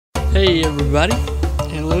Hey everybody.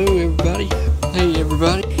 Hello everybody. Hey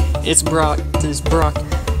everybody. It's Brock. This is Brock.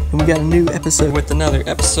 And we got a new episode with another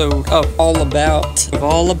episode of All About.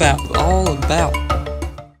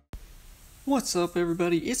 What's up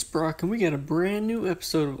everybody? It's Brock and we got a brand new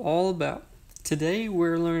episode of All About. Today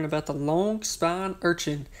we're learning about the Longspine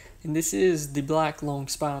Urchin. And this is the black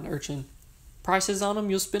Longspine Urchin. Prices on them,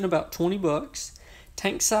 you'll spend about $20.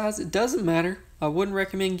 Tank size, it doesn't matter. I wouldn't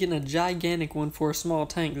recommend getting a gigantic one for a small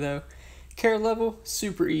tank though. Care level,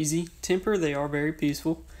 super easy. Temper, they are very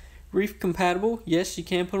peaceful. Reef compatible, yes, you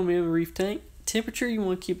can put them in a reef tank. Temperature, you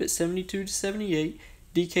want to keep it 72 to 78.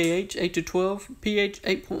 DKH 8 to 12, pH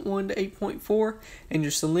 8.1 to 8.4, and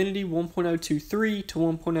your salinity 1.023 to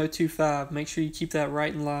 1.025. Make sure you keep that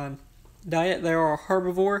right in line. Diet, they are a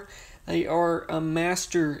herbivore. They are a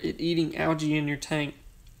master at eating algae in your tank.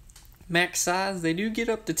 Max size, they do get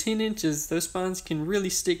up to 10 inches. Those spines can really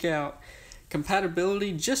stick out.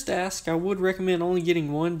 Compatibility, just ask. I would recommend only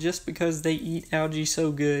getting one just because they eat algae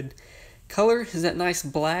so good. Color is that nice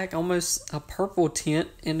black, almost a purple tint,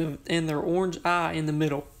 and their orange eye in the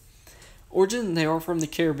middle. Origin, they are from the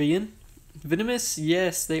Caribbean. Venomous,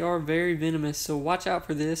 yes, they are very venomous, so watch out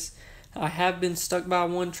for this. I have been stuck by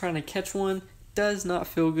one trying to catch one. Does not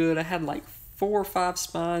feel good. I had like 4 or 5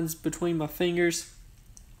 spines between my fingers.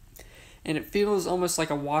 And it feels almost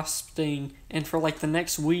like a wasp sting. And for like the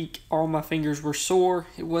next week, all my fingers were sore.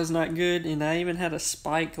 It was not good. And I even had a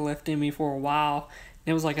spike left in me for a while.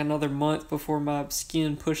 It was like another month before my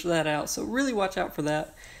skin pushed that out. So really watch out for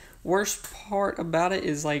that. Worst part about it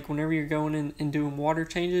is like whenever you're going in and doing water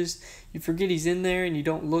changes, you forget he's in there and you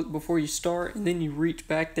don't look before you start. And then you reach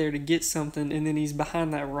back there to get something. And then he's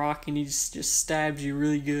behind that rock and he just stabs you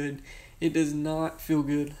really good. It does not feel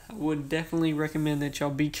good. I would definitely recommend that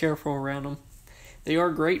y'all be careful around them. They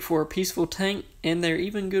are great for a peaceful tank, and they're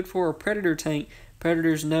even good for a predator tank.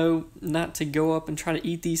 Predators know not to go up and try to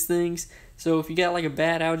eat these things. So if you got like a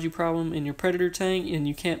bad algae problem in your predator tank and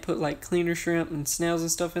you can't put like cleaner shrimp and snails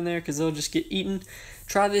and stuff in there because they'll just get eaten,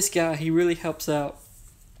 try this guy. He really helps out.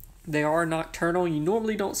 They are nocturnal. You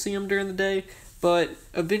normally don't see them during the day, but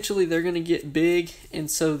eventually they're going to get big,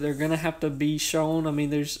 and so they're going to have to be shown. I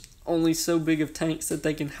mean, there's only so big of tanks that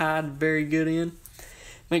they can hide very good in.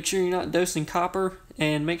 Make sure you're not dosing copper,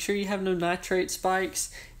 and make sure you have no nitrate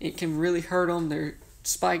spikes. It can really hurt them. Their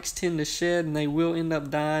spikes tend to shed and they will end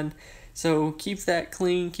up dying. So keep that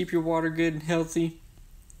clean, keep your water good and healthy.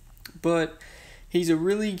 But he's a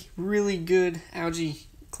really, really good algae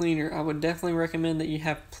cleaner. I would definitely recommend that you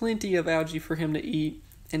have plenty of algae for him to eat.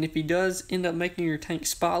 And if he does end up making your tank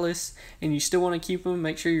spotless and you still want to keep him,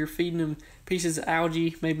 make sure you're feeding him pieces of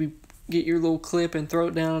algae. Maybe get your little clip and throw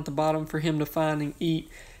it down at the bottom for him to find and eat.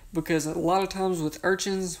 Because a lot of times with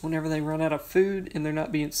urchins, whenever they run out of food and they're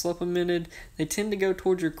not being supplemented, they tend to go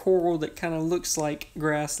towards your coral that kind of looks like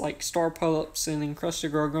grass, like star polyps and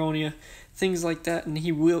encrusted gorgonia, things like that, and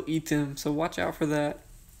he will eat them. So watch out for that.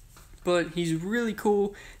 But he's really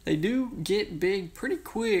cool. They do get big pretty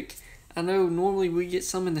quick. I know normally we get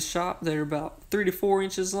some in the shop that are about 3 to 4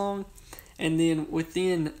 inches long, and then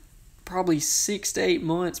within probably 6 to 8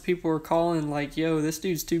 months, people are calling like, yo, this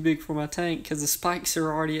dude's too big for my tank because the spikes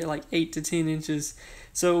are already at like 8 to 10 inches.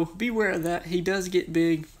 So beware of that. He does get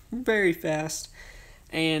big very fast,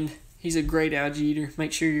 and he's a great algae eater.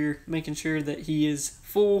 Make sure you're making sure that he is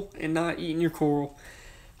full and not eating your coral.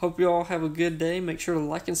 Hope you all have a good day. Make sure to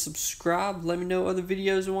like and subscribe. Let me know other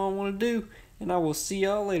videos you all want to do, and I will see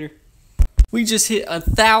y'all later. We just hit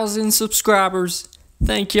 1,000 subscribers.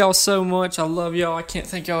 Thank y'all so much. I love y'all. I can't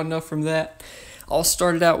thank y'all enough from that. All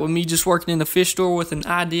started out with me just working in the fish store with an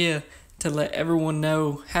idea to let everyone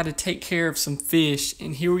know how to take care of some fish.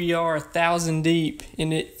 And here we are, 1,000 deep,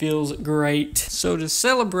 and it feels great. So to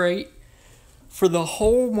celebrate, for the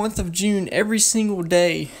whole month of June, every single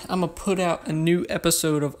day, I'm going to put out a new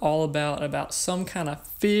episode of All About some kind of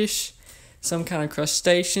fish, some kind of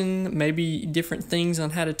crustacean, maybe different things on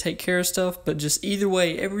how to take care of stuff. But just either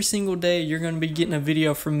way, every single day you're going to be getting a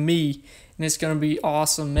video from me, and it's going to be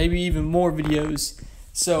awesome. Maybe even more videos.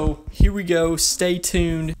 So here we go. Stay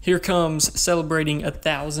tuned. Here comes celebrating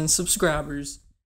 1,000 subscribers.